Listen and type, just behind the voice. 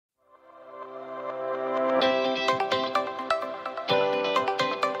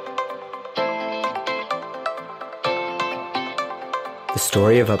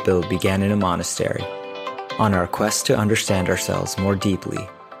story of Upbuild began in a monastery. On our quest to understand ourselves more deeply,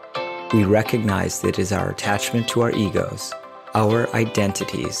 we recognize that it is our attachment to our egos, our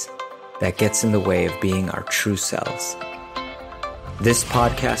identities, that gets in the way of being our true selves. This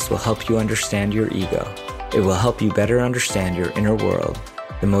podcast will help you understand your ego. It will help you better understand your inner world,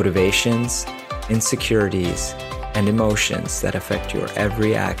 the motivations, insecurities, and emotions that affect your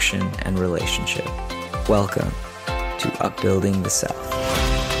every action and relationship. Welcome to Upbuilding the Self.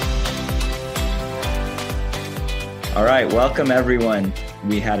 All right, welcome everyone.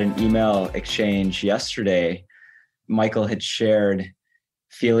 We had an email exchange yesterday. Michael had shared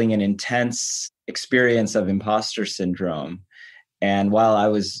feeling an intense experience of imposter syndrome. And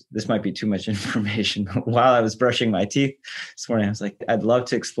this might be too much information, but while I was brushing my teeth this morning, I was like, I'd love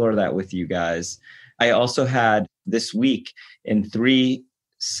to explore that with you guys. I also had this week in 3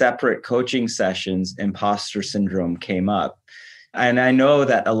 separate coaching sessions, imposter syndrome came up. And I know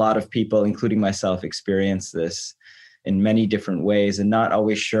that a lot of people, including myself, experience this in many different ways and not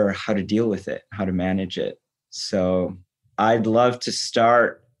always sure how to deal with it, how to manage it. So I'd love to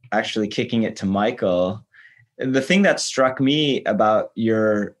start actually kicking it to Michael. The thing that struck me about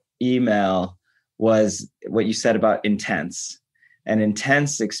your email was what you said about an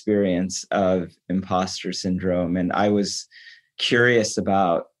intense experience of imposter syndrome. And I was curious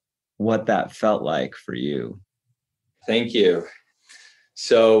about what that felt like for you. Thank you.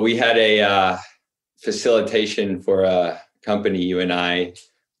 So we had a facilitation for a company, you and I,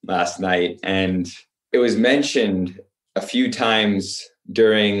 last night, and it was mentioned a few times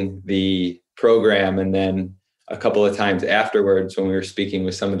during the program and then a couple of times afterwards when we were speaking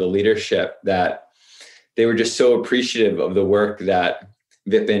with some of the leadership that they were just so appreciative of the work that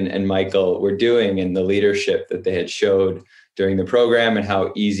Vipin and Michael were doing and the leadership that they had showed during the program and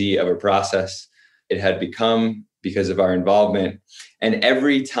how easy of a process it had become because of our involvement. And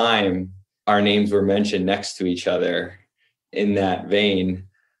every time our names were mentioned next to each other in that vein,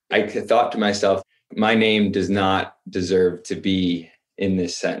 I thought to myself, my name does not deserve to be in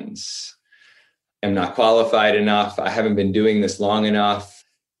this sentence. I'm not qualified enough. I haven't been doing this long enough.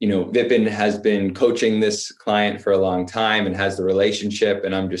 Vipin has been coaching this client for a long time and has the relationship.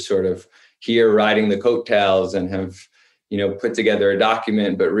 And I'm just sort of here riding the coattails and have, put together a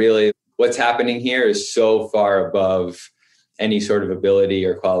document. But really what's happening here is so far above any sort of ability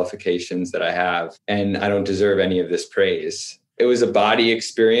or qualifications that I have. And I don't deserve any of this praise. It was a body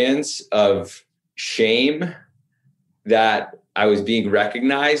experience of shame that I was being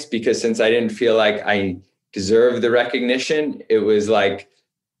recognized, because since I didn't feel like I deserved the recognition, it was like,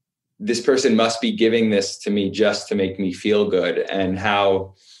 this person must be giving this to me just to make me feel good. And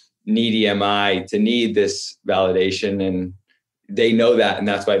how needy am I to need this validation? And they know that, and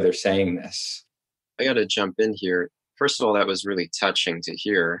that's why they're saying this. I got to jump in here. First of all, that was really touching to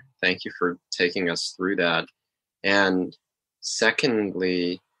hear. Thank you for taking us through that. And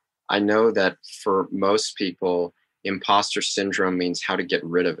secondly, I know that for most people, imposter syndrome means how to get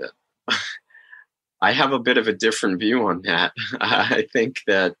rid of it. I have a bit of a different view on that. I think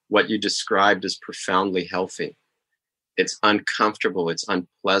that what you described is profoundly healthy. It's uncomfortable, it's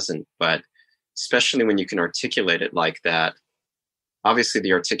unpleasant, but especially when you can articulate it like that, obviously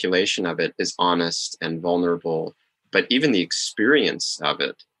the articulation of it is honest and vulnerable, but even the experience of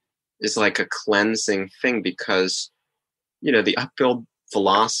it is like a cleansing thing, because, the Upbuild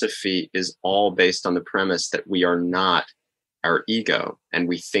philosophy is all based on the premise that we are not our ego and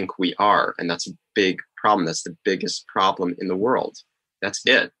we think we are. And that's a big problem. That's the biggest problem in the world. That's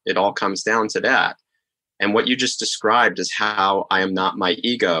it. It all comes down to that. And what you just described is how I am not my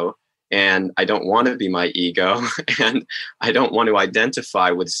ego, and I don't want to be my ego, and I don't want to identify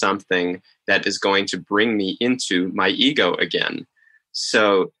with something that is going to bring me into my ego again.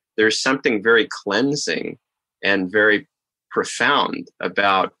 So there's something very cleansing and very profound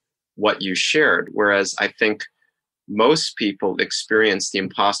about what you shared. Whereas I think most people experience the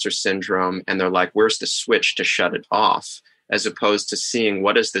imposter syndrome and they're like, where's the switch to shut it off? As opposed to seeing,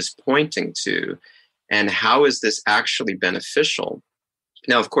 what is this pointing to? And how is this actually beneficial?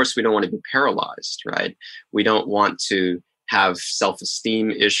 Now, of course, we don't want to be paralyzed, right? We don't want to have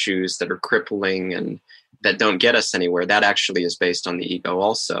self-esteem issues that are crippling and that don't get us anywhere. That actually is based on the ego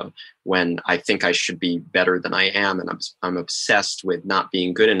also. When I think I should be better than I am, and I'm obsessed with not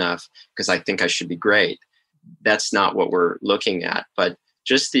being good enough because I think I should be great. That's not what we're looking at, but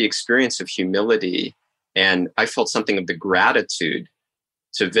just the experience of humility. And I felt something of the gratitude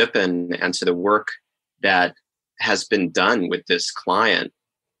to Vipin and to the work that has been done with this client.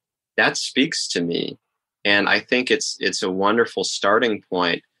 That speaks to me. And I think it's a wonderful starting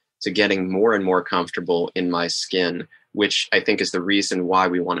point to getting more and more comfortable in my skin which I think is the reason why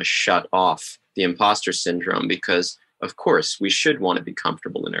we want to shut off the imposter syndrome, because of course we should want to be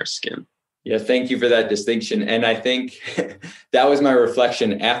comfortable in our skin. Yeah, thank you for that distinction. And I think that was my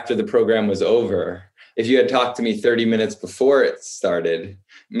reflection after the program was over. If you had talked to me 30 minutes before it started,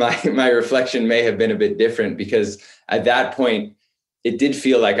 my reflection may have been a bit different, because at that point, it did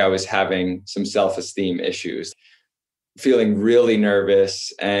feel like I was having some self-esteem issues, feeling really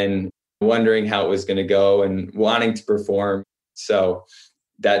nervous and wondering how it was going to go and wanting to perform. So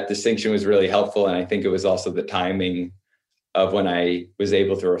that distinction was really helpful. And I think it was also the timing of when I was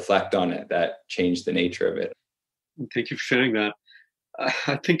able to reflect on it that changed the nature of it. Thank you for sharing that.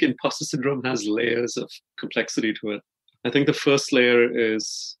 I think imposter syndrome has layers of complexity to it. I think the first layer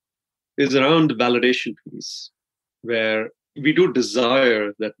is around the validation piece, where we do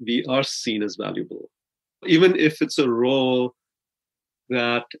desire that we are seen as valuable. Even if it's a role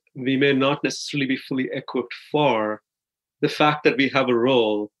that we may not necessarily be fully equipped for, the fact that we have a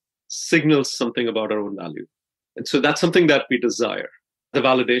role signals something about our own value. And so that's something that we desire, the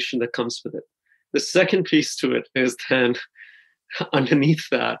validation that comes with it. The second piece to it is then underneath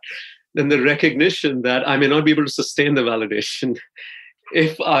that, then the recognition that I may not be able to sustain the validation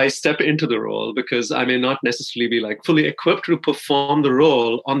if I step into the role, because I may not necessarily be like fully equipped to perform the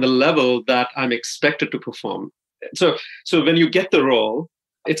role on the level that I'm expected to perform. So when you get the role,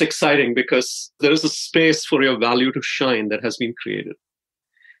 it's exciting because there is a space for your value to shine that has been created.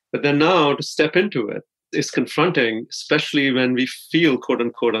 But then now to step into it is confronting, especially when we feel quote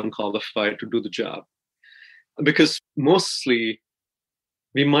unquote unqualified to do the job. Because mostly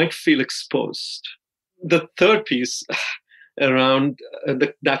we might feel exposed. The third piece around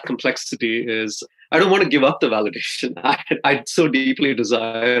that complexity is I don't want to give up the validation. I so deeply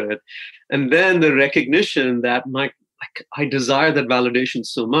desire it. And then the recognition that I desire that validation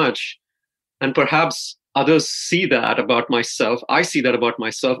so much, and perhaps others see that about myself. I see that about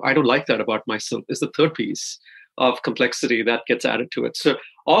myself. I don't like that about myself is the third piece of complexity that gets added to it. So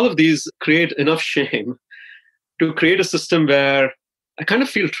all of these create enough shame to create a system where I kind of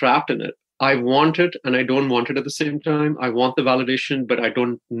feel trapped in it. I want it and I don't want it at the same time. I want the validation, but I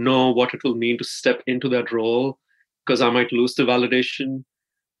don't know what it will mean to step into that role because I might lose the validation,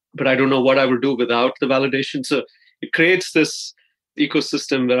 but I don't know what I will do without the validation. So it creates this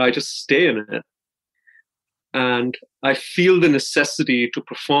ecosystem where I just stay in it. And I feel the necessity to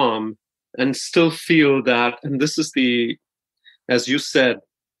perform and still feel that, and this is as you said,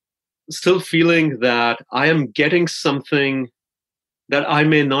 still feeling that I am getting something that I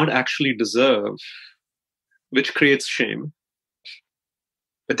may not actually deserve, which creates shame.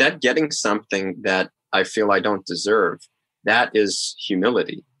 But that getting something that I feel I don't deserve, that is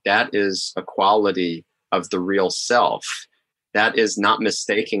humility. That is a quality of the real self. That is not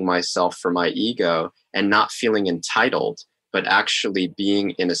mistaking myself for my ego and not feeling entitled, but actually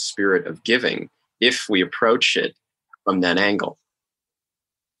being in a spirit of giving if we approach it from that angle.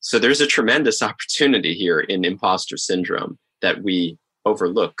 So there's a tremendous opportunity here in imposter syndrome that we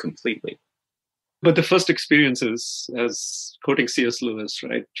overlook completely. But the first experience is, as quoting C.S. Lewis,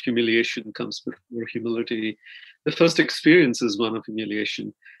 right? Humiliation comes before humility. The first experience is one of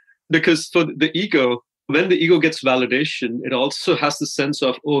humiliation. Because for the ego, when the ego gets validation, it also has the sense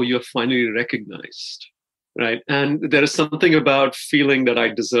of, oh, you're finally recognized, right? And there is something about feeling that I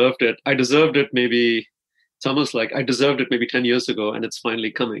deserved it. I deserved it maybe, it's almost like I deserved it maybe 10 years ago and it's finally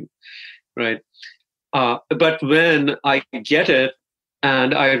coming, right? But when I get it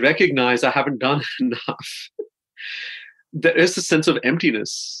and I recognize I haven't done enough, there is a sense of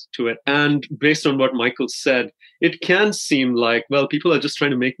emptiness to it. And based on what Michael said, it can seem like, well, people are just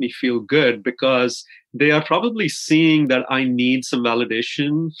trying to make me feel good because they are probably seeing that I need some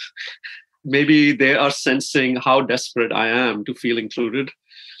validation. Maybe they are sensing how desperate I am to feel included.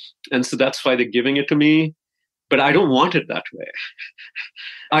 And so that's why they're giving it to me. But I don't want it that way.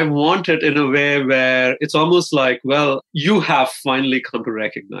 I want it in a way where it's almost like, well, you have finally come to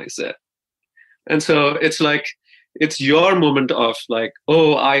recognize it. And so it's like, it's your moment of like,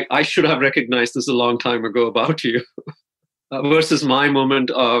 oh, I should have recognized this a long time ago about you, versus my moment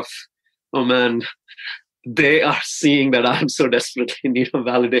of, oh man, they are seeing that I'm so desperately in need of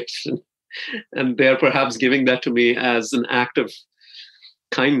validation. And they're perhaps giving that to me as an act of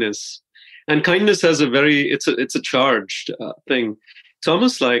kindness. And kindness has it's a charged thing. It's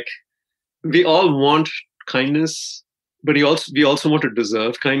almost like we all want kindness, but we also want to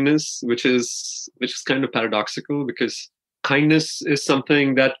deserve kindness, which is kind of paradoxical because kindness is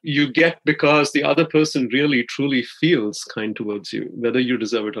something that you get because the other person really truly feels kind towards you, whether you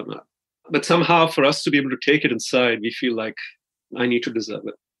deserve it or not. But somehow for us to be able to take it inside, we feel like I need to deserve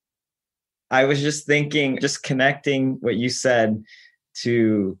it. I was just thinking, just connecting what you said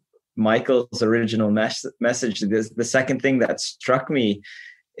to Michael's original message. The second thing that struck me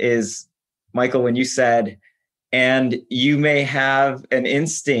is, Michael, when you said, and you may have an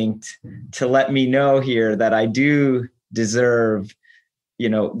instinct to let me know here that I do deserve,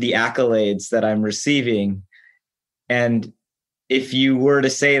 the accolades that I'm receiving. And if you were to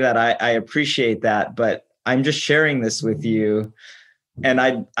say that, I appreciate that, but I'm just sharing this with you. And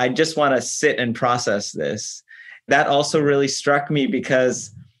I just want to sit and process this. That also really struck me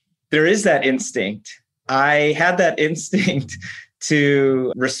because there is that instinct. I had that instinct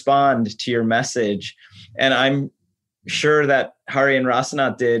to respond to your message. And I'm sure that Hari and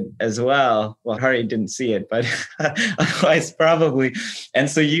Rasanath did as well. Well, Hari didn't see it, but otherwise probably. And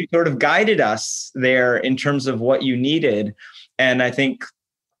so you sort of guided us there in terms of what you needed. And I think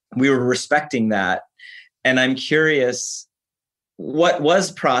we were respecting that. And I'm curious, what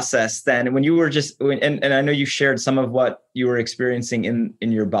was processed then when you were and I know you shared some of what you were experiencing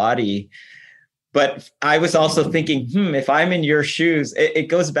in your body, but I was also thinking, if I'm in your shoes, it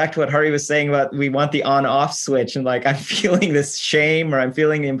goes back to what Hari was saying about we want the on-off switch, and like I'm feeling this shame or I'm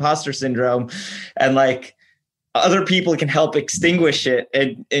feeling the imposter syndrome, and like other people can help extinguish it.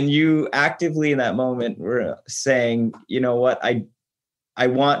 And you actively in that moment were saying, you know what, I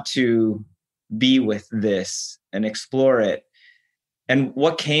want to be with this and explore it. And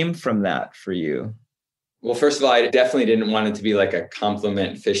what came from that for you? Well, first of all, I definitely didn't want it to be like a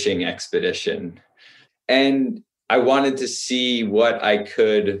compliment fishing expedition. And I wanted to see what I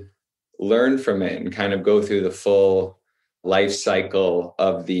could learn from it and kind of go through the full life cycle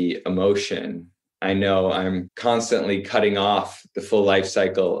of the emotion. I know I'm constantly cutting off the full life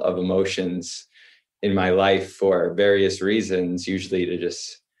cycle of emotions in my life for various reasons, usually to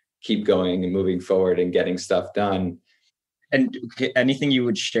just keep going and moving forward and getting stuff done. And anything you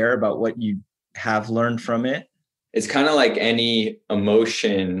would share about what you have learned from it? It's kind of like any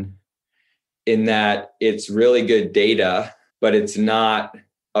emotion in that it's really good data, but it's not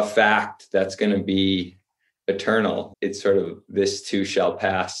a fact that's going to be eternal. It's sort of this too shall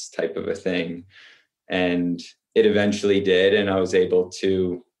pass type of a thing. And it eventually did. And I was able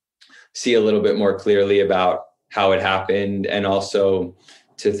to see a little bit more clearly about how it happened, and also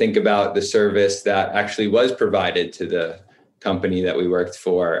to think about the service that actually was provided to the company that we worked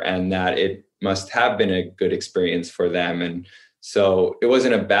for, and that it must have been a good experience for them. And so it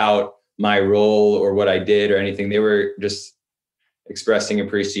wasn't about my role or what I did or anything. They were just expressing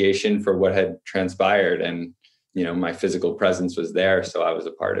appreciation for what had transpired. And, my physical presence was there, so I was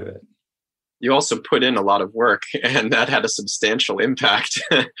a part of it. You also put in a lot of work, and that had a substantial impact.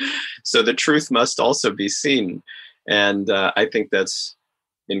 So the truth must also be seen. And I think that's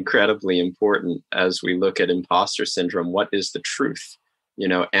incredibly important as we look at imposter syndrome. What is the truth?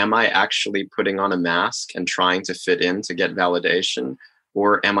 Am I actually putting on a mask and trying to fit in to get validation?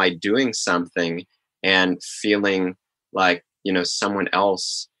 Or am I doing something and feeling like, someone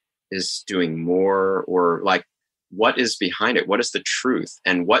else is doing more? Or like, what is behind it? What is the truth?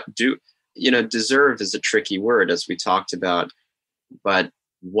 And deserve is a tricky word, as we talked about, but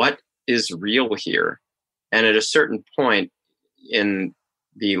what is real here? And at a certain point in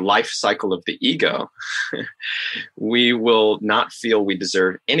the life cycle of the ego, we will not feel we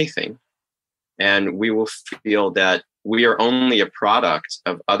deserve anything. And we will feel that we are only a product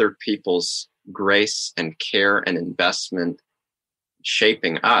of other people's grace and care and investment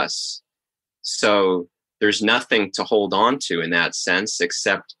shaping us. So there's nothing to hold on to in that sense,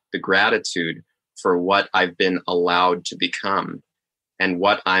 except the gratitude for what I've been allowed to become and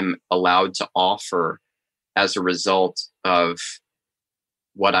what I'm allowed to offer as a result of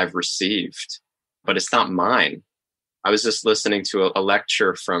what I've received. But it's not mine. I was just listening to a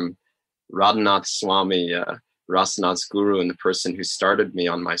lecture from Radhanath Swami, Rasanath's guru, and the person who started me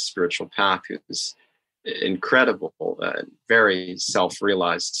on my spiritual path, who's incredible, very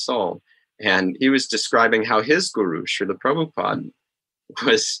self-realized soul. And he was describing how his guru, Srila Prabhupada,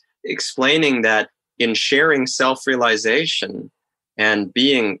 was explaining that in sharing self-realization and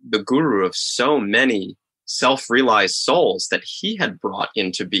being the guru of so many self-realized souls that he had brought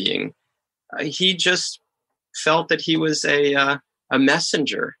into being, he just felt that he was a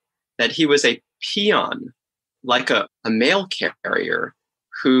messenger, that he was a peon, like a mail carrier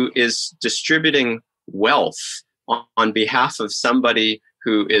who is distributing wealth on behalf of somebody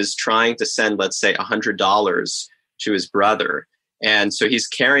who is trying to send, let's say, $100 to his brother. And so he's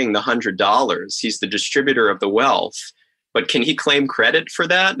carrying the $100. He's the distributor of the wealth. But can he claim credit for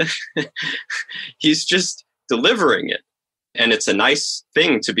that? He's just delivering it. And it's a nice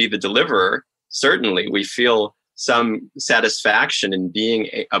thing to be the deliverer. Certainly, we feel some satisfaction in being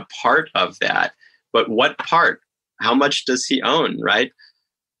a part of that. But what part? How much does he own, right?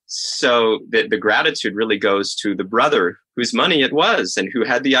 So the gratitude really goes to the brother whose money it was and who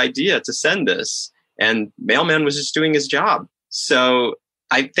had the idea to send this. And mailman was just doing his job. So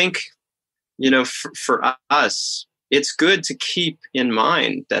I think, for us, it's good to keep in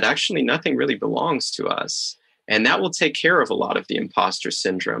mind that actually nothing really belongs to us. And that will take care of a lot of the imposter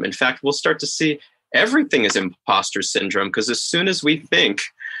syndrome. In fact, we'll start to see everything is imposter syndrome, because as soon as we think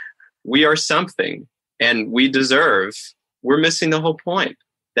we are something and we deserve, we're missing the whole point.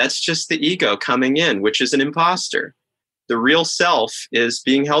 That's just the ego coming in, which is an imposter. The real self is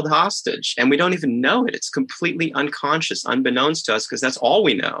being held hostage, and we don't even know it. It's completely unconscious, unbeknownst to us, because that's all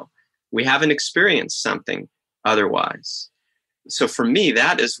we know. We haven't experienced something otherwise. So for me,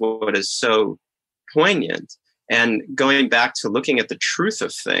 that is what is so poignant. And going back to looking at the truth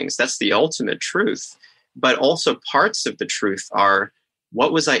of things, that's the ultimate truth. But also parts of the truth are,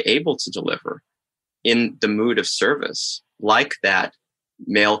 what was I able to deliver in the mood of service, like that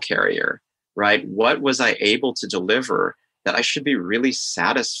mail carrier, right? What was I able to deliver that I should be really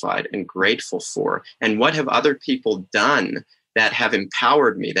satisfied and grateful for? And what have other people done that have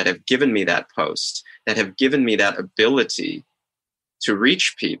empowered me, that have given me that post, that have given me that ability to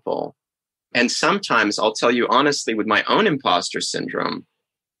reach people? And sometimes, I'll tell you honestly, with my own imposter syndrome,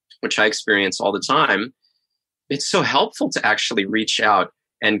 which I experience all the time, it's so helpful to actually reach out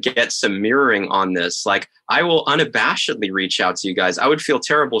and get some mirroring on this. Like, I will unabashedly reach out to you guys. I would feel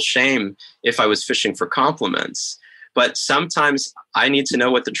terrible shame if I was fishing for compliments. But sometimes I need to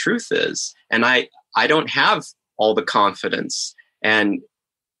know what the truth is. And I don't have all the confidence. And,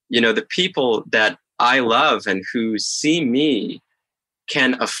 the people that I love and who see me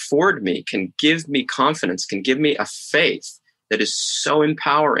can afford me, can give me confidence, can give me a faith that is so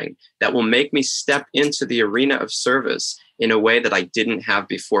empowering, that will make me step into the arena of service in a way that I didn't have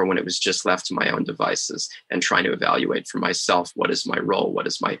before, when it was just left to my own devices and trying to evaluate for myself, what is my role? What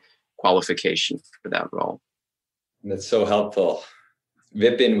is my qualification for that role? That's so helpful.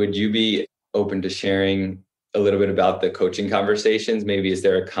 Vipin, would you be open to sharing a little bit about the coaching conversations? Maybe is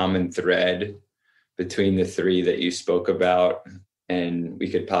there a common thread between the three that you spoke about? And we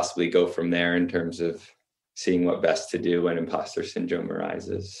could possibly go from there in terms of seeing what best to do when imposter syndrome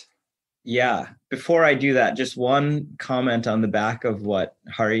arises. Yeah. Before I do that, just one comment on the back of what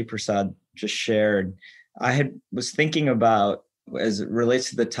Hari Prasad just shared. I was thinking about, as it relates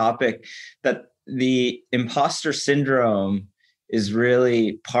to the topic, that the imposter syndrome is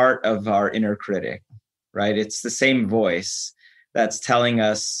really part of our inner critic, right? It's the same voice that's telling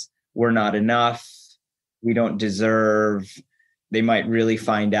us we're not enough, we don't deserve, they might really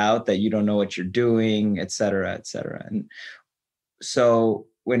find out that you don't know what you're doing, et cetera, et cetera. And so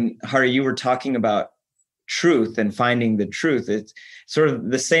when, Hari, you were talking about truth and finding the truth, it's sort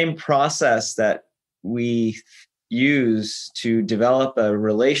of the same process that we use to develop a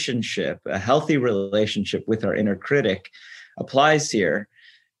relationship, a healthy relationship with our inner critic, applies here.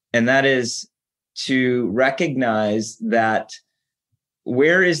 And that is to recognize that,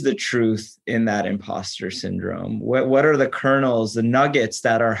 where is the truth in that imposter syndrome? What are the kernels, the nuggets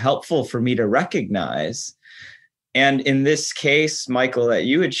that are helpful for me to recognize? And in this case, Michael, that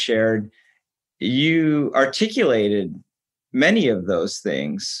you had shared, you articulated many of those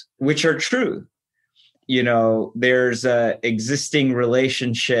things, which are true. There's a existing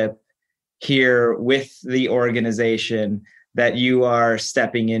relationship here with the organization that you are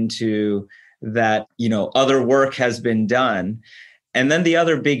stepping into, that, other work has been done. And then the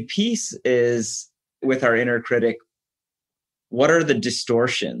other big piece is, with our inner critic, what are the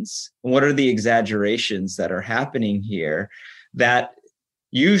distortions? What are the exaggerations that are happening here that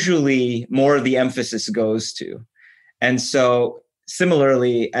usually more of the emphasis goes to? And so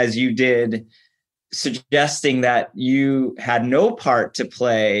similarly, as you did, suggesting that you had no part to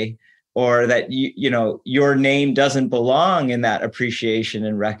play, or that your name doesn't belong in that appreciation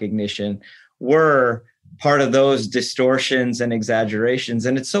and recognition, were part of those distortions and exaggerations.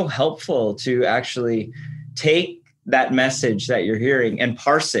 And it's so helpful to actually take that message that you're hearing and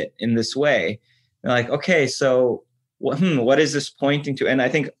parse it in this way. And like, okay, so what is this pointing to? And I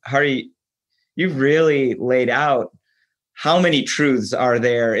think, Hari, you've really laid out how many truths are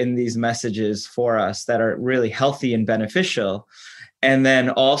there in these messages for us that are really healthy and beneficial. And then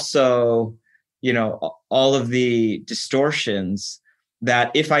also, all of the distortions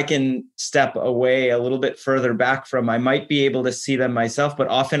that, if I can step away a little bit further back from, I might be able to see them myself, but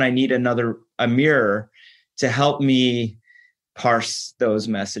often I need a mirror to help me parse those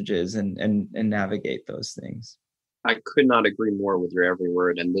messages and navigate those things. I could not agree more with your every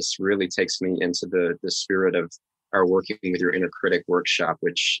word. And this really takes me into the spirit of our Working with Your Inner Critic workshop,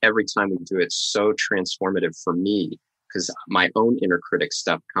 which every time we do it's so transformative for me because my own inner critic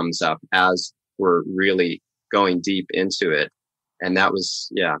stuff comes up as we're really going deep into it. And that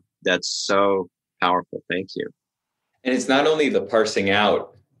was, that's so powerful. Thank you. And it's not only the parsing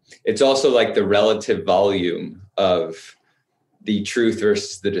out, it's also like the relative volume of the truth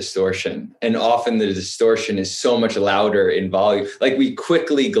versus the distortion. And often the distortion is so much louder in volume. Like we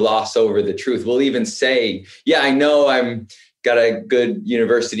quickly gloss over the truth. We'll even say, yeah, I know I'm got a good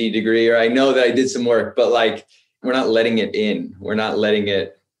university degree, or I know that I did some work, but like, we're not letting it in. We're not letting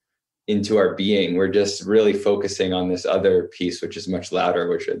it into our being. We're just really focusing on this other piece, which is much louder,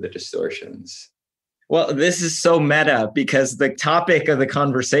 which are the distortions. Well, this is so meta because the topic of the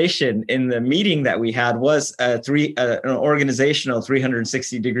conversation in the meeting that we had was an organizational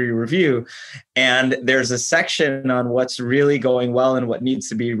 360-degree review. And there's a section on what's really going well and what needs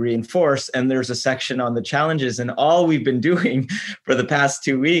to be reinforced. And there's a section on the challenges. And all we've been doing for the past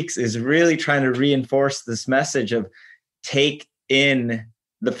 2 weeks is really trying to reinforce this message of take in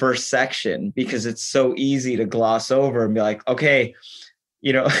the first section, because it's so easy to gloss over and be like, okay,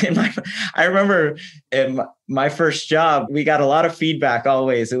 I remember in my first job, we got a lot of feedback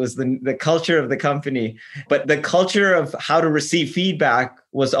always. It was the culture of the company, but the culture of how to receive feedback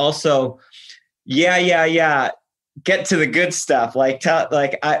was also, get to the good stuff.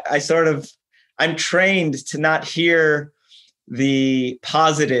 I'm trained to not hear the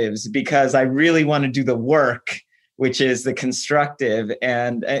positives because I really want to do the work, which is the constructive.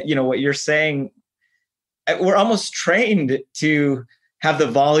 And, what you're saying, we're almost trained to have the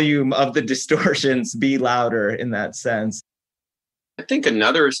volume of the distortions be louder in that sense. I think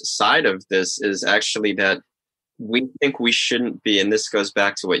another side of this is actually that we think we shouldn't be, and this goes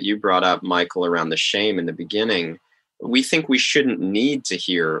back to what you brought up, Michael, around the shame in the beginning. We think we shouldn't need to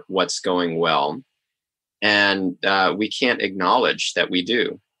hear what's going well, and we can't acknowledge that we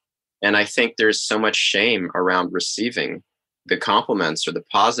do. And I think there's so much shame around receiving the compliments or the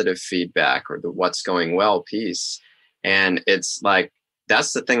positive feedback or the what's going well piece. And it's like,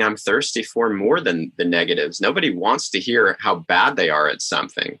 that's the thing I'm thirsty for more than the negatives. Nobody wants to hear how bad they are at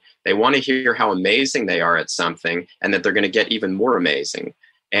something. They want to hear how amazing they are at something and that they're going to get even more amazing.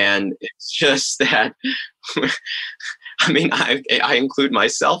 And it's just that, I mean, I include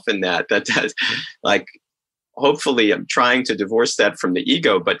myself in that like, hopefully I'm trying to divorce that from the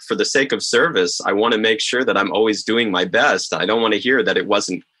ego, but for the sake of service, I want to make sure that I'm always doing my best. I don't want to hear that it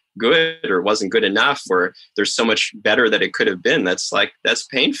wasn't good or wasn't good enough, or there's so much better that it could have been. That's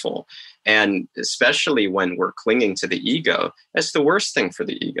painful. And especially when we're clinging to the ego, that's the worst thing for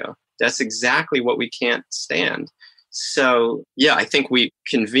the ego. That's exactly what we can't stand. So I think we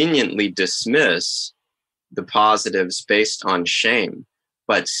conveniently dismiss the positives based on shame,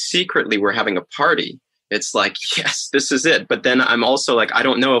 but secretly we're having a party. It's like, yes, this is it. But then I'm also like, I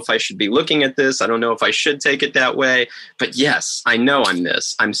don't know if I should be looking at this. I don't know if I should take it that way. But yes, I know I'm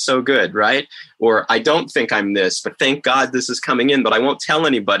this. I'm so good, right? Or I don't think I'm this, but thank God this is coming in. But I won't tell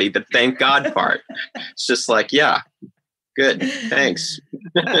anybody the thank God part. It's just like, good. Thanks.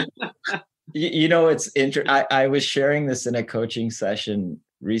 It's interesting. I was sharing this in a coaching session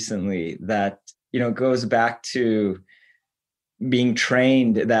recently that, goes back to being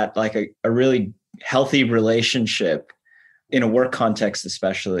trained that like a really healthy relationship in a work context,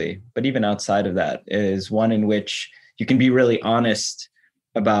 especially, but even outside of that, is one in which you can be really honest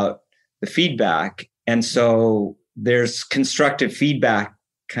about the feedback. And so there's constructive feedback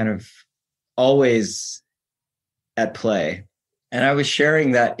kind of always at play. And I was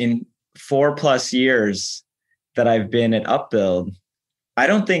sharing that in 4+ years that I've been at Upbuild, I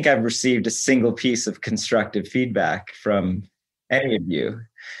don't think I've received a single piece of constructive feedback from any of you.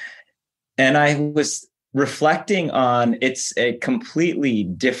 And I was reflecting on, it's a completely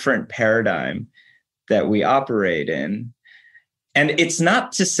different paradigm that we operate in. And it's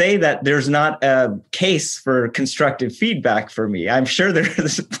not to say that there's not a case for constructive feedback for me. I'm sure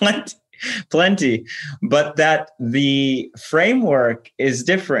there's plenty, but that the framework is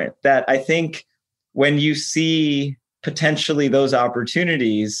different. That I think when you see potentially those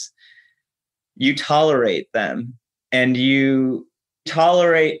opportunities, you tolerate them, and you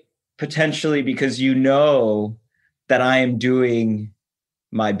tolerate potentially because you know that I am doing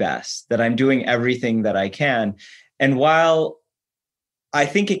my best, that I'm doing everything that I can. And while I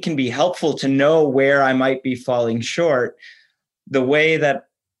think it can be helpful to know where I might be falling short, the way that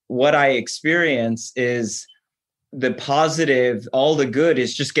what I experience is the positive, all the good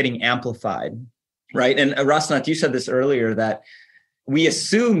is just getting amplified, right? And Rasnath, you said this earlier, that we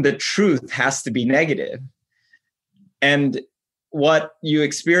assume the truth has to be negative. And what you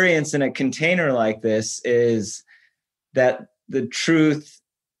experience in a container like this is that the truth,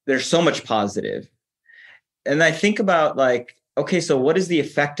 there's so much positive. And I think about like, okay, so what is the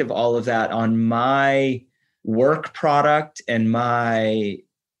effect of all of that on my work product and my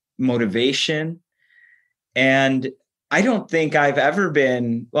motivation? And I don't think I've ever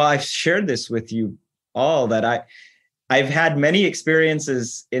been, well, I've shared this with you all, that I've had many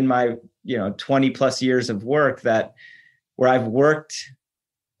experiences in my, 20 plus years of work where I've worked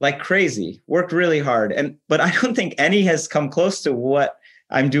like crazy, worked really hard. But I don't think any has come close to what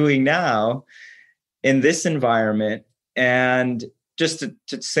I'm doing now in this environment. And just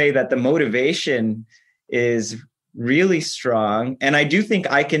to say that the motivation is really strong. And I do think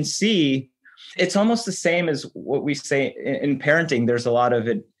I can see it's almost the same as what we say in parenting. There's a lot of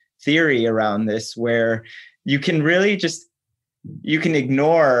theory around this where you can really you can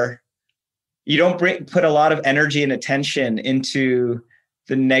ignore, you don't put a lot of energy and attention into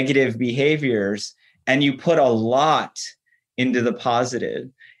the negative behaviors, and you put a lot into the positive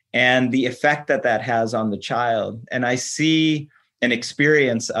and the effect that has on the child. And I see an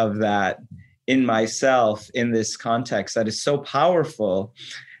experience of that in myself in this context that is so powerful.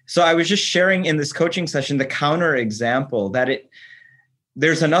 So I was just sharing in this coaching session the counter example that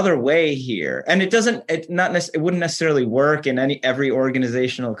there's another way here, and it wouldn't necessarily work in every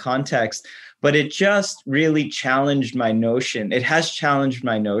organizational context, but it just really challenged my notion. It has challenged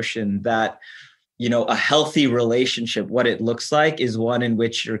my notion that a healthy relationship, what it looks like, is one in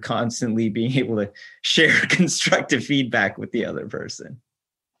which you're constantly being able to share constructive feedback with the other person.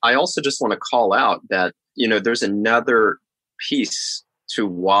 I also just want to call out that, there's another piece to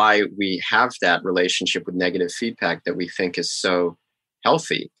why we have that relationship with negative feedback that we think is so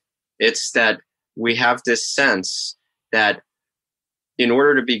healthy. It's that we have this sense that in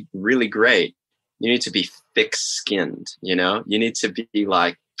order to be really great, you need to be thick-skinned, you need to be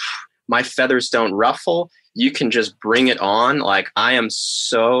like, my feathers don't ruffle. You can just bring it on. Like, I am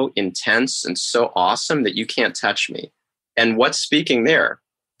so intense and so awesome that you can't touch me. And what's speaking there?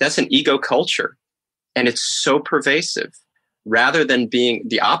 That's an ego culture. And it's so pervasive. Rather than being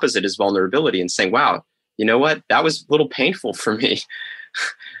the opposite is vulnerability and saying, wow, you know what? That was a little painful for me.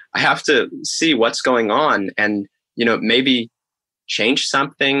 I have to see what's going on and, maybe change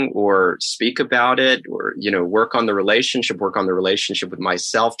something or speak about it or, work on the relationship with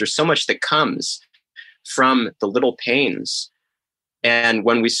myself. There's so much that comes from the little pains. And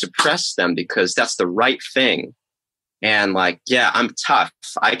when we suppress them because that's the right thing, and like, yeah, I'm tough,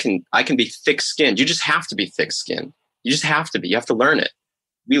 I can be thick-skinned. You just have to be thick-skinned. You have to learn it.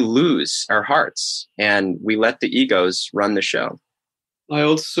 We lose our hearts and we let the egos run the show. I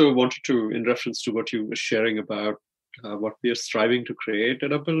also wanted to, in reference to what you were sharing about what we are striving to create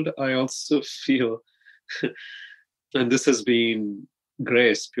at Upbuild, I also feel, and this has been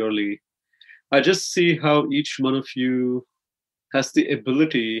grace purely, I just see how each one of you has the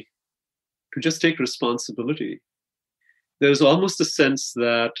ability to just take responsibility. There's almost a sense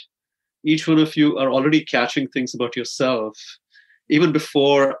that each one of you are already catching things about yourself even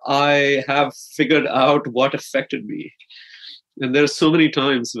before I have figured out what affected me. And there are so many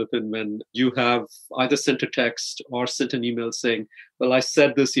times when you have either sent a text or sent an email saying, well, I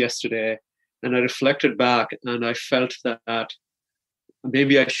said this yesterday, and I reflected back and I felt that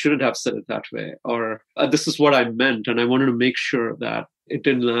maybe I shouldn't have said it that way, or this is what I meant, and I wanted to make sure that it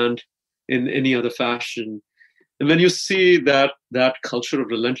didn't land in any other fashion. And when you see that culture of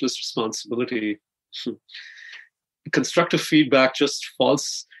relentless responsibility, constructive feedback just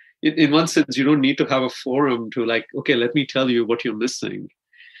falls. In one sense, you don't need to have a forum to like, okay, let me tell you what you're missing,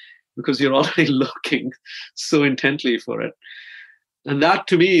 because you're already looking so intently for it. And that,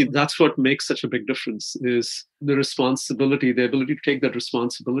 to me, that's what makes such a big difference, is the responsibility, the ability to take that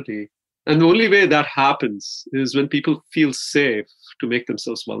responsibility. And the only way that happens is when people feel safe to make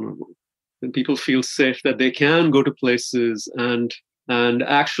themselves vulnerable. When people feel safe that they can go to places and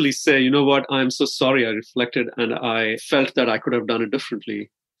actually say, you know what, I'm so sorry, I reflected and I felt that I could have done it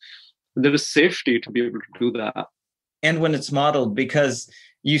differently. And there is safety to be able to do that. And when it's modeled, because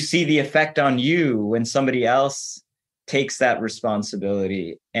you see the effect on you when somebody else takes that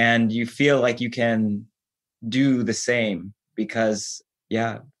responsibility, and you feel like you can do the same because,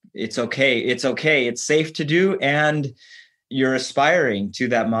 yeah, it's okay. It's okay. It's safe to do. And you're aspiring to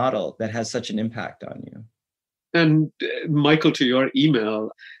that model that has such an impact on you. And Michael, to your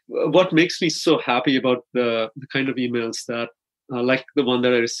email, what makes me so happy about the kind of emails that, like the one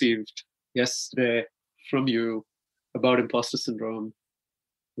that I received yesterday from you about imposter syndrome,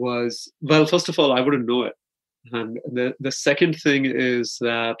 was, well, first of all, I wouldn't know it. And the second thing is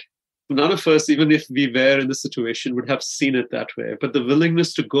that none of us, even if we were in the situation, would have seen it that way. But the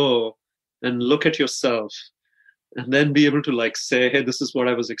willingness to go and look at yourself and then be able to like say, hey, this is what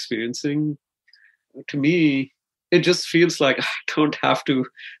I was experiencing. To me, it just feels like I don't have to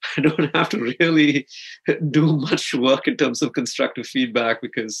really do much work in terms of constructive feedback,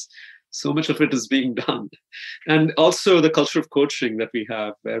 because so much of it is being done. And also the culture of coaching that we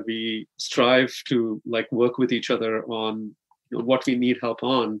have, where we strive to like work with each other on what we need help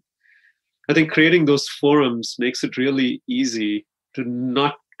on. I think creating those forums makes it really easy to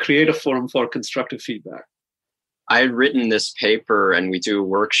not create a forum for constructive feedback. I had written this paper, and we do a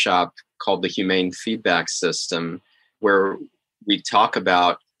workshop called the Humane Feedback System, where we talk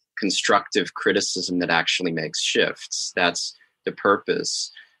about constructive criticism that actually makes shifts. That's the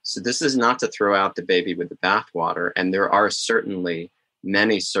purpose. So this is not to throw out the baby with the bathwater, and there are certainly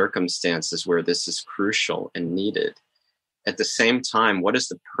many circumstances where this is crucial and needed. At the same time, what is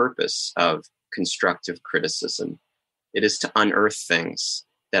the purpose of constructive criticism? It is to unearth things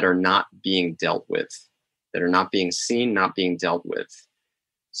that are not being dealt with, that are not being seen, not being dealt with.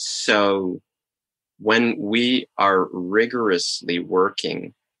 So when we are rigorously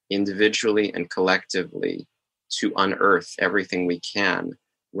working individually and collectively to unearth everything we can,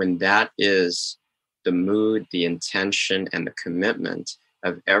 when that is the mood, the intention, and the commitment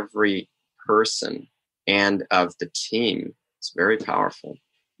of every person and of the team, it's very powerful.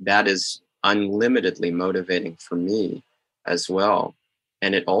 That is unlimitedly motivating for me as well.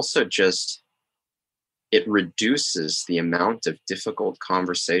 And it also it reduces the amount of difficult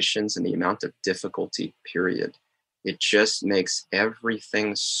conversations and the amount of difficulty, period. It just makes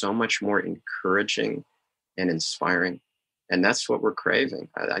everything so much more encouraging and inspiring. And that's what we're craving.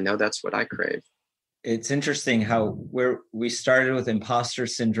 I know that's what I crave. It's interesting how we started with imposter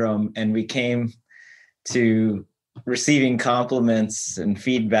syndrome and we came to receiving compliments and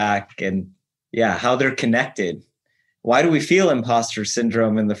feedback, and how they're connected. Why do we feel imposter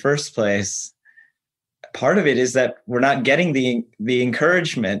syndrome in the first place? Part of it is that we're not getting the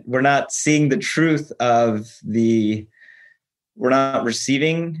encouragement. We're not seeing the truth we're not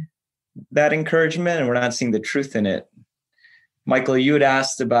receiving that encouragement, and we're not seeing the truth in it. Michael, you had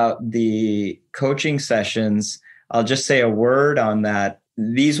asked about the coaching sessions. I'll just say a word on that.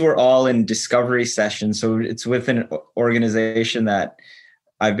 These were all in discovery sessions. So it's with an organization that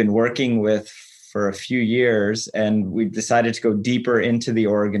I've been working with for a few years, and we decided to go deeper into the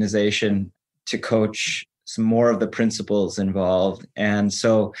organization to coach some more of the principles involved. And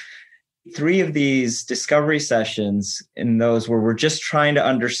so 3 of these discovery sessions in those where we're just trying to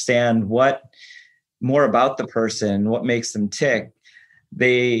understand more about the person, what makes them tick,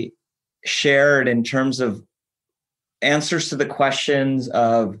 they shared in terms of answers to the questions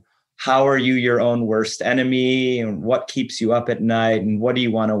of how are you your own worst enemy, and what keeps you up at night, and what do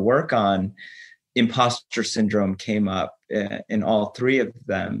you want to work on. Imposter syndrome came up in all 3 of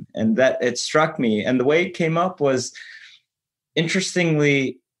them, and that it struck me. And the way it came up was,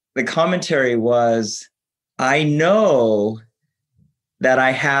 interestingly, the commentary was, I know that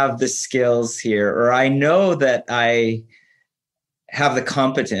I have the skills here, or I know that I have the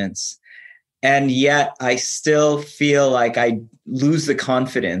competence, and yet I still feel like I lose the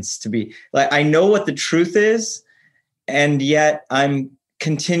confidence to be like, I know what the truth is, and yet I'm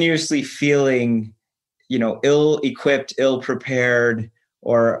continuously feeling, ill-equipped, ill-prepared,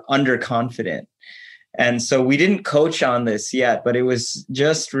 or underconfident. And so we didn't coach on this yet, but it was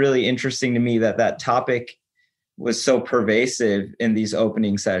just really interesting to me that topic was so pervasive in these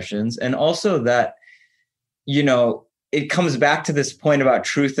opening sessions. And also that, it comes back to this point about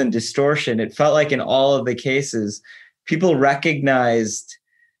truth and distortion. It felt like in all of the cases, people recognized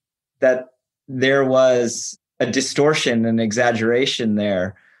that there was a distortion and exaggeration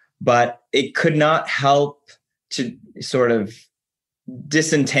there, but it could not help to sort of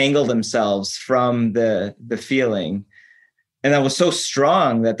disentangle themselves from the feeling. And that was so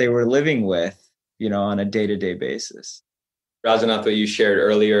strong that they were living with, on a day-to-day basis. Rajanath, what you shared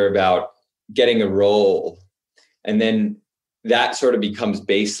earlier about getting a role, and then that sort of becomes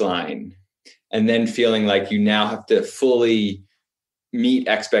baseline, and then feeling like you now have to fully meet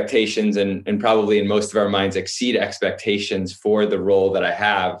expectations and probably in most of our minds exceed expectations for the role that I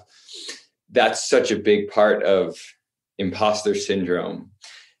have. That's such a big part of imposter syndrome.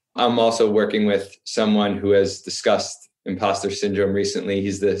 I'm also working with someone who has discussed imposter syndrome recently.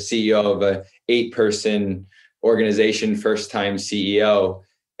 He's the CEO of a 8-person organization, first-time CEO.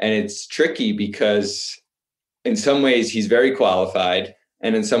 And it's tricky because in some ways he's very qualified,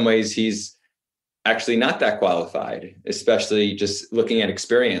 and in some ways he's actually not that qualified, especially just looking at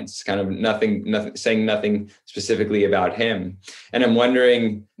experience, kind of nothing, saying nothing specifically about him. And I'm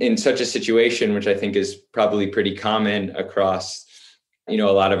wondering, in such a situation, which I think is probably pretty common across, a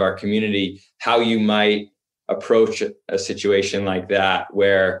lot of our community, how you might approach a situation like that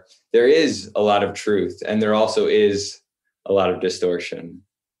where there is a lot of truth and there also is a lot of distortion?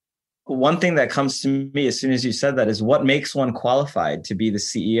 One thing that comes to me as soon as you said that is, what makes one qualified to be the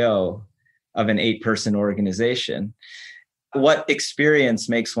CEO of an 8-person organization? What experience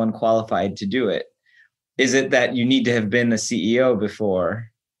makes one qualified to do it? Is it that you need to have been a CEO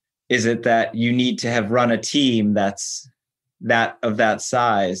before? Is it that you need to have run a team that's of that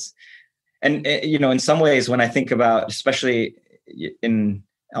size? And, in some ways, when I think about, especially in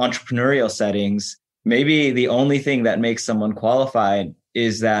entrepreneurial settings, maybe the only thing that makes someone qualified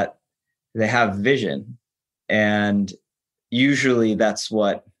is that they have vision. And usually that's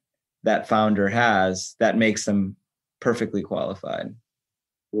what that founder has that makes them perfectly qualified.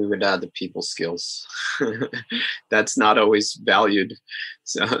 We would add the people skills. That's not always valued.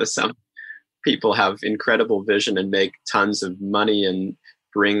 So some people have incredible vision and make tons of money and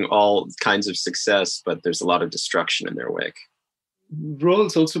bring all kinds of success, but there's a lot of destruction in their wake.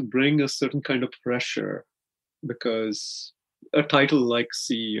 Roles also bring a certain kind of pressure, because a title like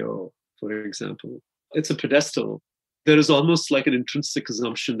CEO, for example, it's a pedestal. There is almost like an intrinsic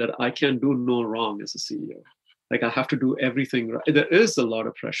assumption that I can do no wrong as a CEO. Like I have to do everything right. There is a lot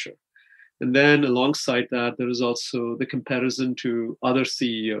of pressure. And then alongside that, there is also the comparison to other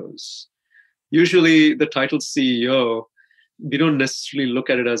CEOs. Usually the title CEO, we don't necessarily look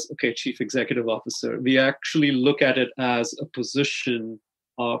at it as, okay, chief executive officer. We actually look at it as a position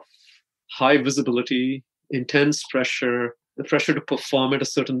of high visibility, intense pressure, the pressure to perform at a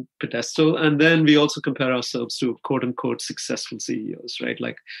certain pedestal. And then we also compare ourselves to quote unquote successful CEOs, right?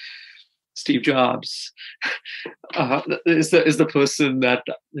 Like Steve Jobs is the person that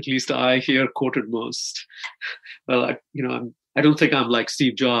at least I hear quoted most. Well, I don't think I'm like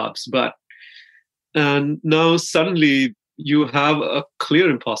Steve Jobs, and now suddenly you have a clear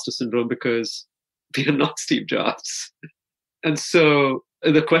imposter syndrome because we are not Steve Jobs. And so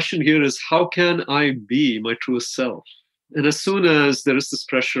the question here is, how can I be my truest self? And as soon as there is this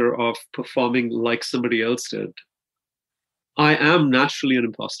pressure of performing like somebody else did, I am naturally an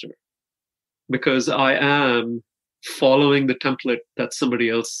imposter, because I am following the template that somebody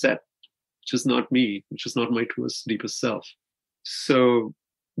else set, which is not me, which is not my truest, deepest self. So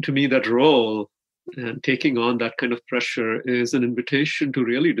to me, that role and taking on that kind of pressure is an invitation to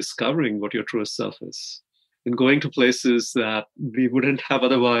really discovering what your truest self is and going to places that we wouldn't have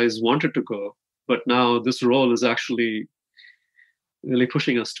otherwise wanted to go. But now this role is actually really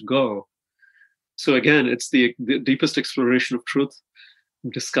pushing us to go. So again, it's the deepest exploration of truth,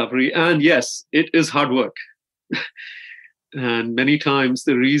 discovery. And yes, it is hard work. And many times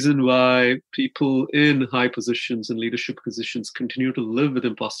the reason why people in high positions and leadership positions continue to live with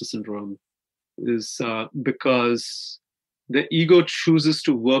imposter syndrome is because the ego chooses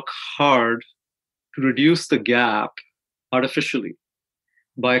to work hard to reduce the gap artificially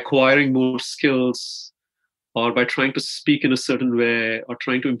by acquiring more skills or by trying to speak in a certain way or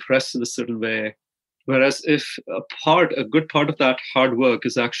trying to impress in a certain way. Whereas if a good part of that hard work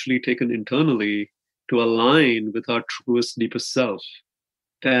is actually taken internally to align with our truest, deepest self,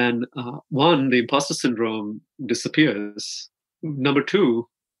 then one, the imposter syndrome disappears. Number two,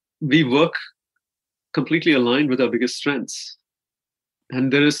 we work completely aligned with our biggest strengths.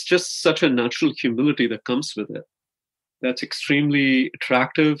 And there is just such a natural humility that comes with it that's extremely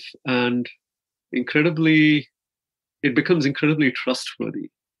attractive and it becomes incredibly trustworthy.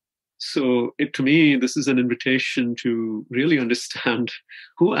 So to me, this is an invitation to really understand,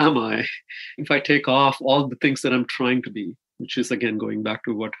 who am I if I take off all the things that I'm trying to be, which is, again, going back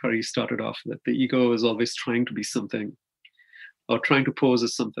to what Hari started off with. The ego is always trying to be something or trying to pose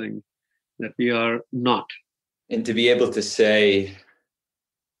as something that we are not. And to be able to say,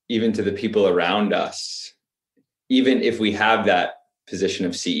 even to the people around us, even if we have that position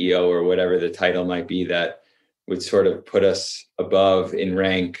of CEO or whatever the title might be that would sort of put us above in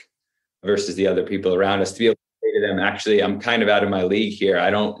rank versus the other people around us, to be able to say to them, actually, I'm kind of out of my league here. I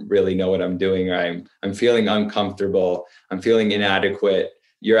don't really know what I'm doing, or I'm feeling uncomfortable. I'm feeling inadequate.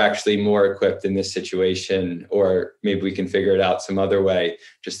 You're actually more equipped in this situation, or maybe we can figure it out some other way.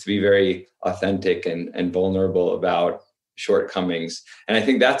 Just to be very authentic and vulnerable about shortcomings. And I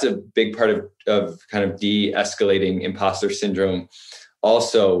think that's a big part of kind of de-escalating imposter syndrome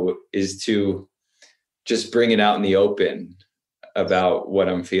also, is to just bring it out in the open about what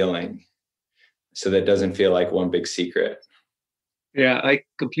I'm feeling, so that it doesn't feel like one big secret. Yeah, I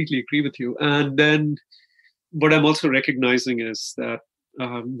completely agree with you. And then what I'm also recognizing is that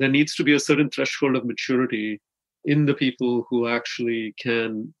there needs to be a certain threshold of maturity in the people who actually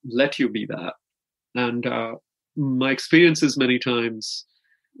can let you be that. And my experience is many times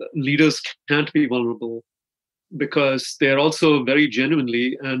leaders can't be vulnerable because they're also very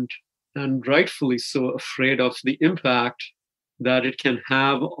genuinely and rightfully so afraid of the impact that it can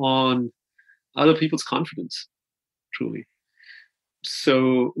have on other people's confidence, truly.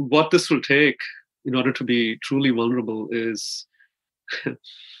 So what this will take in order to be truly vulnerable is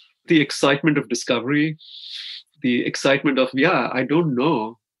the excitement of discovery, the excitement of, I don't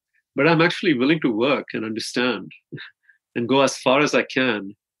know, but I'm actually willing to work and understand and go as far as I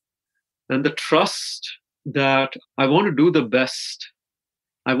can. And the trust that I want to do the best.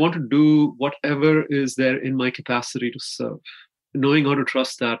 I want to do whatever is there in my capacity to serve. Knowing how to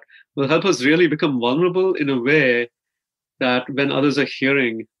trust that will help us really become vulnerable in a way that when others are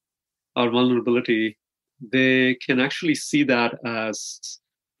hearing our vulnerability, they can actually see that as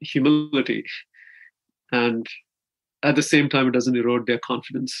humility. And at the same time, it doesn't erode their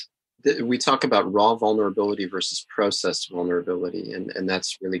confidence. We talk about raw vulnerability versus processed vulnerability, and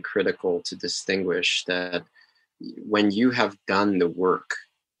that's really critical to distinguish that when you have done the work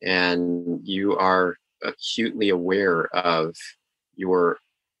and you are acutely aware of your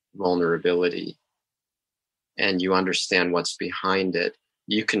vulnerability and you understand what's behind it,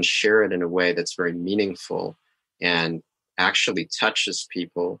 you can share it in a way that's very meaningful and actually touches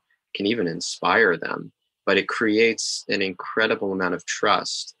people, can even inspire them. But it creates an incredible amount of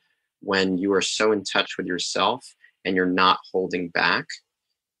trust when you are so in touch with yourself and you're not holding back.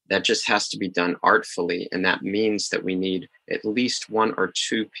 That just has to be done artfully. And that means that we need at least one or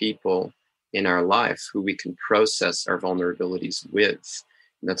two people in our life who we can process our vulnerabilities with.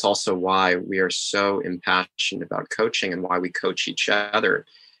 And that's also why we are so impassioned about coaching and why we coach each other.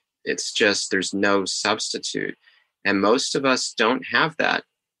 It's just, there's no substitute. And most of us don't have that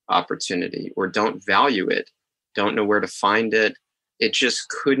opportunity or don't value it, don't know where to find it. It just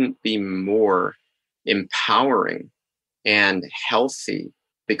couldn't be more empowering and healthy,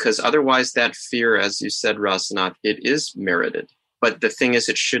 because otherwise that fear, as you said, Rasanath, it is merited. But the thing is,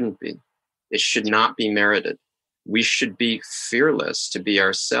 it shouldn't be. It should not be merited. We should be fearless to be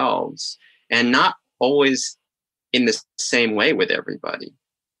ourselves, and not always in the same way with everybody,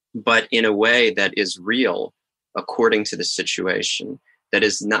 but in a way that is real according to the situation.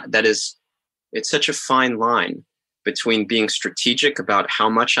 It's such a fine line between being strategic about how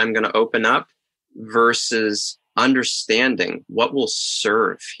much I'm going to open up versus understanding what will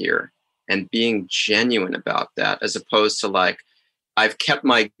serve here and being genuine about that, as opposed to like, I've kept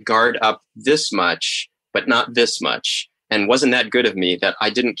my guard up this much, but not this much. And wasn't that good of me that I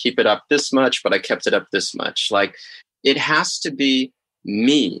didn't keep it up this much, but I kept it up this much? Like, it has to be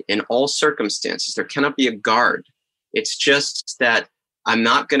me in all circumstances. There cannot be a guard. It's just that I'm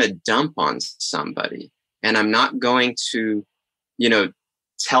not going to dump on somebody, and I'm not going to,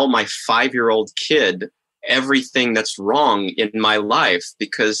 tell my 5-year-old kid everything that's wrong in my life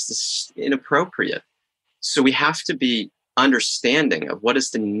because this is inappropriate. So we have to be understanding of what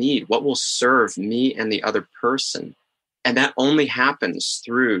is the need, what will serve me and the other person. And that only happens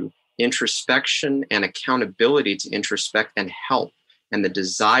through introspection and accountability to introspect and help, and the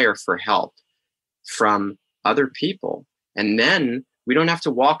desire for help from other people. And then we don't have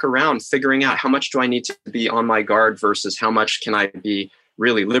to walk around figuring out how much do I need to be on my guard versus how much can I be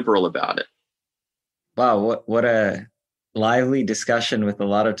really liberal about it. Wow, what a lively discussion with a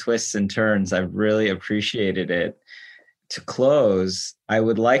lot of twists and turns. I've really appreciated it. To close, I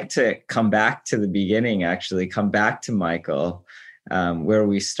would like to come back to the beginning, actually, come back to Michael, where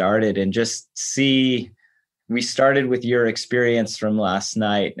we started, and just see, we started with your experience from last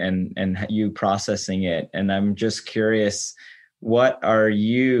night and you processing it. And I'm just curious, what are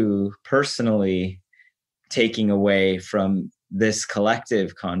you personally taking away from this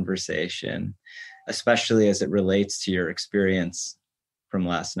collective conversation, especially as it relates to your experience from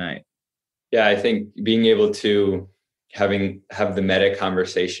last night? Yeah, I think being able to have the meta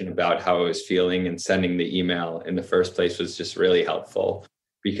conversation about how I was feeling and sending the email in the first place was just really helpful,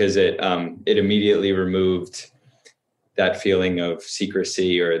 because it immediately removed that feeling of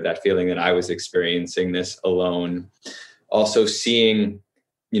secrecy or that feeling that I was experiencing this alone. Also seeing,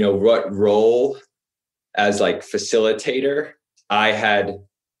 what role as like facilitator I had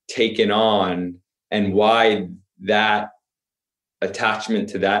taken on, and why that attachment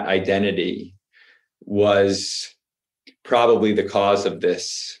to that identity was probably the cause of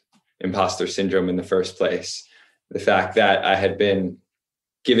this imposter syndrome in the first place. The fact that I had been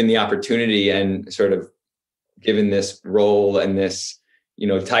given the opportunity and sort of given this role and this,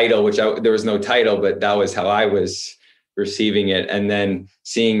 title, which there was no title, but that was how I was receiving it. And then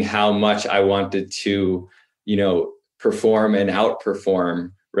seeing how much I wanted to, perform and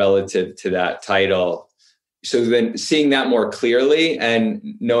outperform relative to that title. So then seeing that more clearly and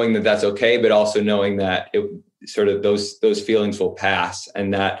knowing that that's okay, but also knowing that sort of those feelings will pass,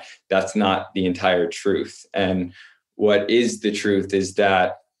 and that's not the entire truth. And what is the truth is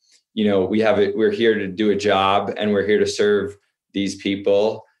that, we're here to do a job, and we're here to serve these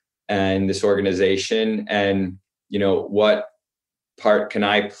people and this organization. And, what part can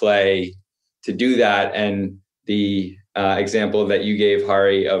I play to do that? And the example that you gave,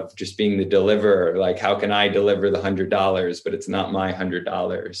 Hari, of just being the deliverer, like, how can I deliver the $100, but it's not my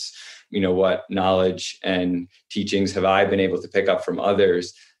 $100? What knowledge and teachings have I been able to pick up from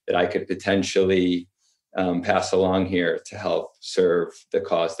others that I could potentially pass along here to help serve the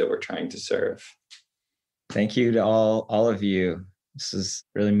cause that we're trying to serve? Thank you to all of you. This is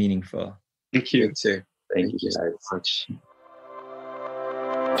really meaningful. Thank you. Me too. Thank you so guys. much.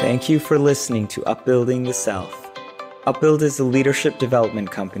 Thank you for listening to Upbuilding the Self. Upbuild is a leadership development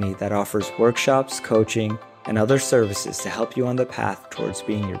company that offers workshops, coaching, and other services to help you on the path towards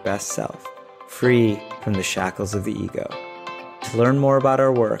being your best self, free from the shackles of the ego. To learn more about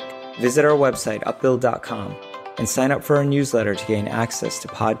our work, visit our website, upbuild.com, and sign up for our newsletter to gain access to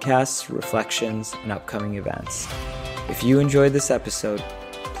podcasts, reflections, and upcoming events. If you enjoyed this episode,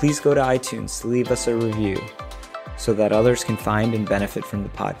 please go to iTunes to leave us a review so that others can find and benefit from the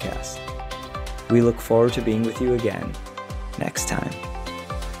podcast. We look forward to being with you again next time.